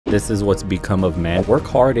This is what's become of men. Work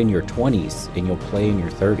hard in your 20s and you'll play in your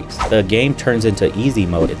 30s. The game turns into easy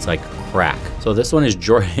mode. It's like crack. So this one is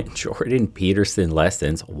Jordan Peterson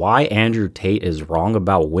lessons. Why Andrew Tate is wrong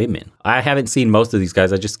about women. I haven't seen most of these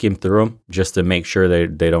guys. I just skimmed through them just to make sure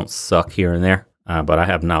they don't suck here and there. But I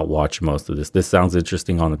have not watched most of this. This sounds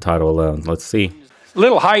interesting on the title alone. Let's see.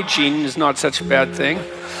 Little hygiene is not such a bad thing.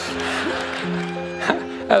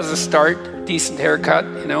 As a start, decent haircut,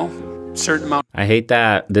 you know. Certain amount. I hate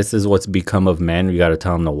that this is what's become of men. You got to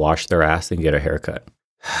tell them to wash their ass and get a haircut.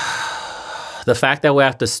 The fact that we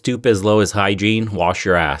have to stoop as low as hygiene, wash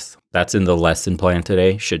your ass, that's in the lesson plan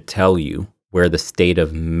today, should tell you where the state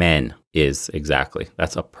of men is exactly.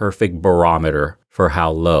 That's a perfect barometer for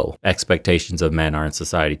how low expectations of men are in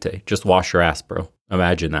society today. Just wash your ass, bro.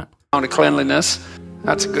 Imagine that. Amount of cleanliness,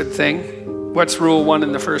 that's a good thing. What's rule 1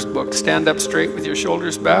 in the first book? Stand up straight with your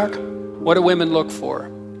shoulders back. What do women look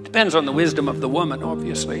for? Depends on the wisdom of the woman,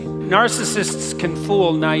 obviously. Narcissists can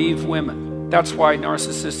fool naive women. That's why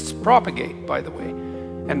narcissists propagate, by the way.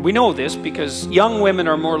 And we know this because young women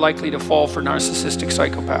are more likely to fall for narcissistic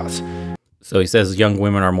psychopaths. So he says young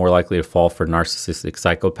women are more likely to fall for narcissistic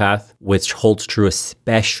psychopath, which holds true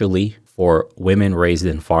especially for women raised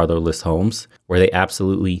in fatherless homes where they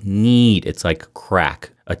absolutely need, it's like crack,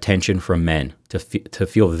 attention from men to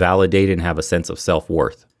feel validated and have a sense of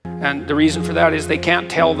self-worth. And the reason for that is they can't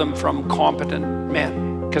tell them from competent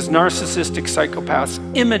men because narcissistic psychopaths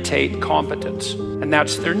imitate competence and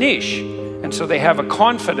that's their niche. And so they have a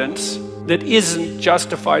confidence that isn't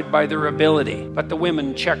justified by their ability. But the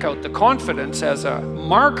women check out the confidence as a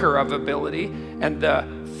marker of ability and the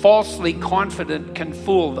falsely confident can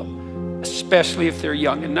fool them, especially if they're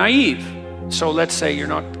young and naive. So let's say you're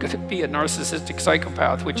not going to be a narcissistic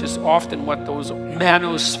psychopath, which is often what those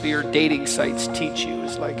manosphere dating sites teach you.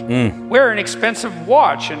 Is like, wear an expensive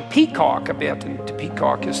watch and peacock a bit. And to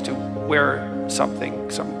peacock is to wear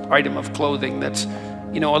something, some item of clothing that's,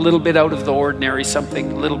 you know, a little bit out of the ordinary,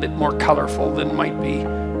 something a little bit more colorful than might be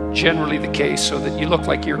generally the case, so that you look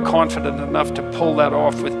like you're confident enough to pull that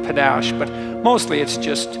off with panache. But mostly it's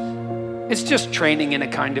just training in a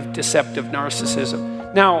kind of deceptive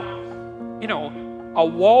narcissism. Now, you know, a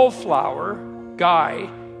wallflower guy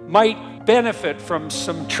might benefit from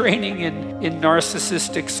some training in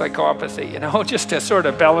narcissistic psychopathy, you know, just to sort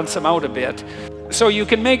of balance them out a bit. So you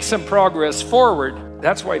can make some progress forward.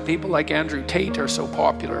 That's why people like Andrew Tate are so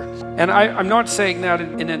popular. And I'm not saying that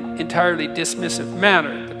in an entirely dismissive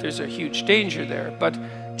manner, but there's a huge danger there. But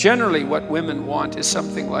generally what women want is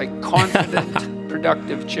something like confident,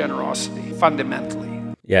 productive generosity, fundamentally.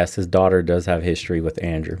 Yes, his daughter does have history with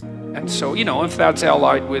Andrew. And so, you know, if that's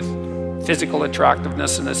allied with physical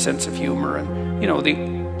attractiveness and a sense of humor and, you know,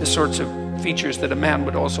 the sorts of features that a man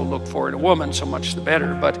would also look for in a woman, so much the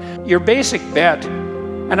better. But your basic bet,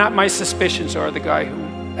 and my suspicions are the guy who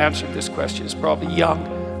answered this question is probably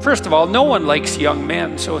young. First of all, no one likes young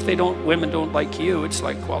men. So if women don't like you, it's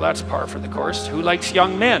like, well, that's par for the course. Who likes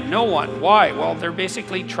young men? No one. Why? Well, they're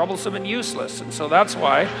basically troublesome and useless. And so that's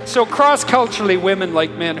why. So cross-culturally, women like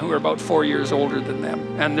men who are about 4 years older than them.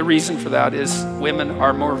 And the reason for that is women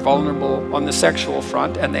are more vulnerable on the sexual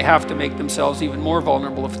front, and they have to make themselves even more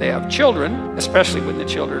vulnerable if they have children, especially when the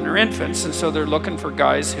children are infants. And so they're looking for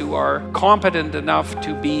guys who are competent enough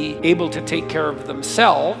to be able to take care of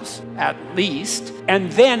themselves, at least,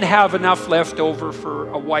 and then have enough left over for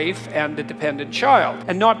a wife and a dependent child.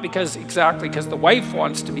 And not exactly because the wife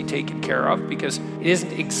wants to be taken care of, because it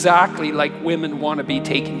isn't exactly like women want to be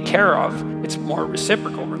taken care of. It's more a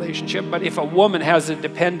reciprocal relationship. But if a woman has a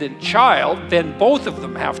dependent child, then both of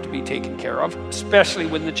them have to be taken care of, especially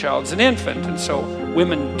when the child's an infant. And so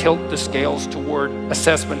women tilt the scales toward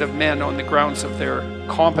assessment of men on the grounds of their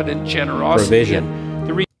competent generosity.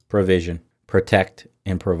 Provision. Protect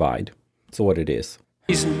and provide. That's what it is.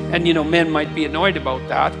 And, you know, men might be annoyed about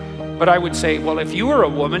that, but I would say, well, if you were a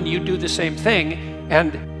woman, you'd do the same thing.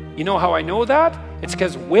 And you know how I know that? It's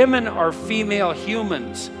because women are female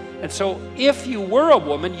humans. And so if you were a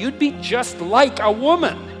woman, you'd be just like a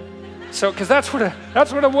woman. So, because that's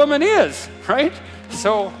what a woman is, right?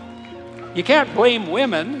 So you can't blame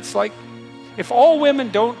women. It's like, if all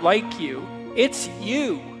women don't like you, it's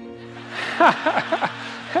you.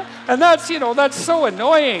 And that's, you know, that's so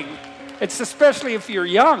annoying. It's especially if you're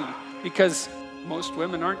young, because most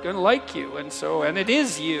women aren't going to like you. And it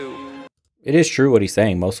is you. It is true what he's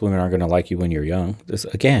saying. Most women aren't going to like you when you're young.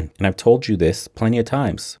 Again, and I've told you this plenty of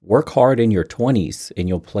times, work hard in your 20s and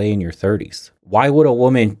you'll play in your 30s. Why would a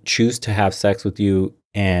woman choose to have sex with you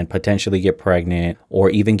and potentially get pregnant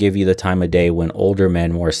or even give you the time of day when older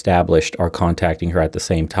men more established are contacting her at the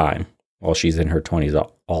same time? Well, she's in her 20s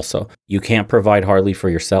also. You can't provide hardly for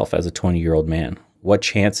yourself as a 20-year-old man. What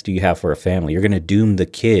chance do you have for a family? You're going to doom the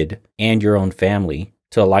kid and your own family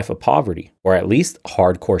to a life of poverty, or at least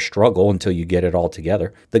hardcore struggle until you get it all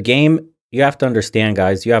together. The game, you have to understand,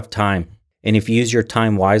 guys, you have time. And if you use your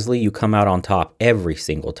time wisely, you come out on top every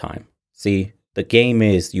single time. See, the game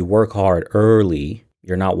is you work hard early.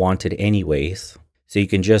 You're not wanted anyways. So you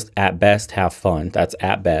can just, at best, have fun. That's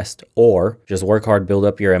at best. Or just work hard, build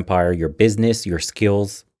up your empire, your business, your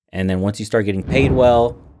skills. And then once you start getting paid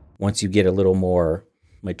well, once you get a little more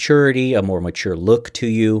maturity, a more mature look to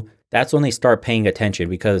you, that's when they start paying attention,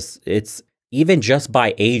 because it's even just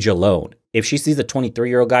by age alone. If she sees a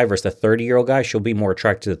 23-year-old guy versus a 30-year-old guy, she'll be more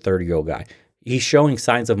attracted to the 30-year-old guy. He's showing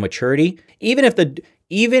signs of maturity. Even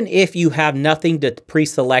if you have nothing to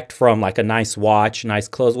pre-select from, like a nice watch, nice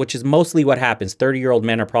clothes, which is mostly what happens. 30-year-old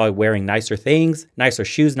men are probably wearing nicer things, nicer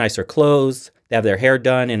shoes, nicer clothes. They have their hair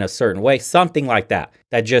done in a certain way, something like that.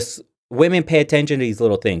 That just, women pay attention to these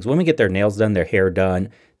little things. Women get their nails done, their hair done.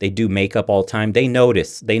 They do makeup all the time. They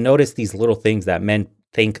notice these little things that men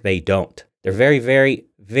think they don't. They're very, very,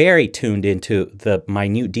 very tuned into the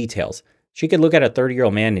minute details. She could look at a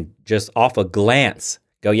 30-year-old man and just off a glance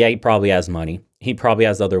go, yeah, he probably has money. He probably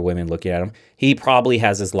has other women looking at him. He probably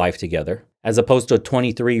has his life together. As opposed to a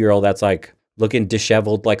 23-year-old that's like looking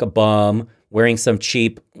disheveled like a bum, wearing some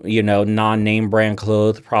cheap, non-name brand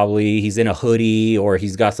clothes. Probably he's in a hoodie, or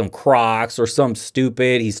he's got some Crocs or some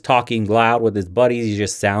stupid. He's talking loud with his buddies. He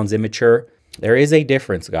just sounds immature. There is a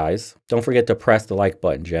difference, guys. Don't forget to press the like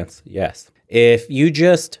button, gents. Yes. If you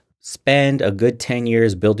just spend a good 10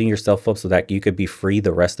 years building yourself up so that you could be free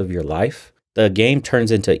the rest of your life, the game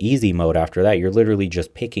turns into easy mode after that. You're literally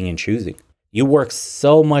just picking and choosing. You work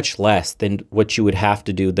so much less than what you would have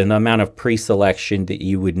to do, than the amount of pre-selection that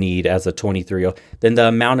you would need as a 23-year-old, than the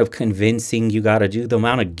amount of convincing you got to do, the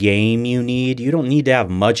amount of game you need. You don't need to have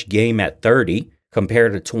much game at 30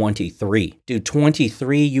 compared to 23. Dude,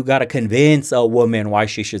 23, you got to convince a woman why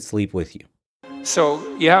she should sleep with you.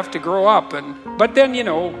 So you have to grow up. But then, you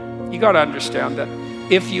got to understand that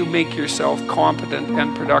if you make yourself competent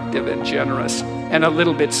and productive and generous and a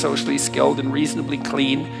little bit socially skilled and reasonably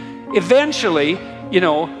clean, eventually,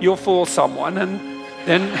 you'll fool someone, and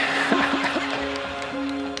then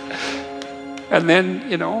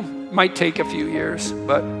might take a few years,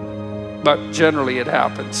 but generally it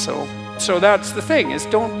happens. So that's the thing, is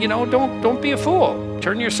don't be a fool.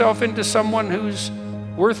 Turn yourself into someone who's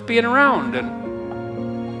worth being around,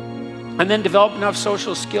 and then develop enough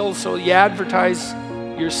social skills so you advertise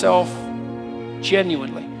yourself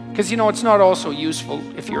genuinely. Because, it's not also useful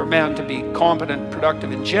if you're a man to be competent,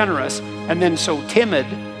 productive, and generous, and then so timid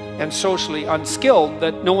and socially unskilled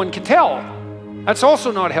that no one can tell. That's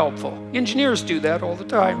also not helpful. Engineers do that all the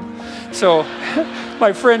time. So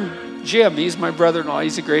my friend Jim, he's my brother-in-law,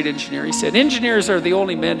 he's a great engineer. He said, engineers are the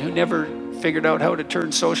only men who never figured out how to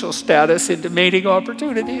turn social status into mating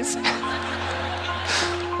opportunities.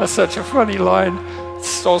 That's such a funny line.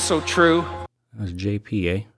 It's also true. That's JP, eh?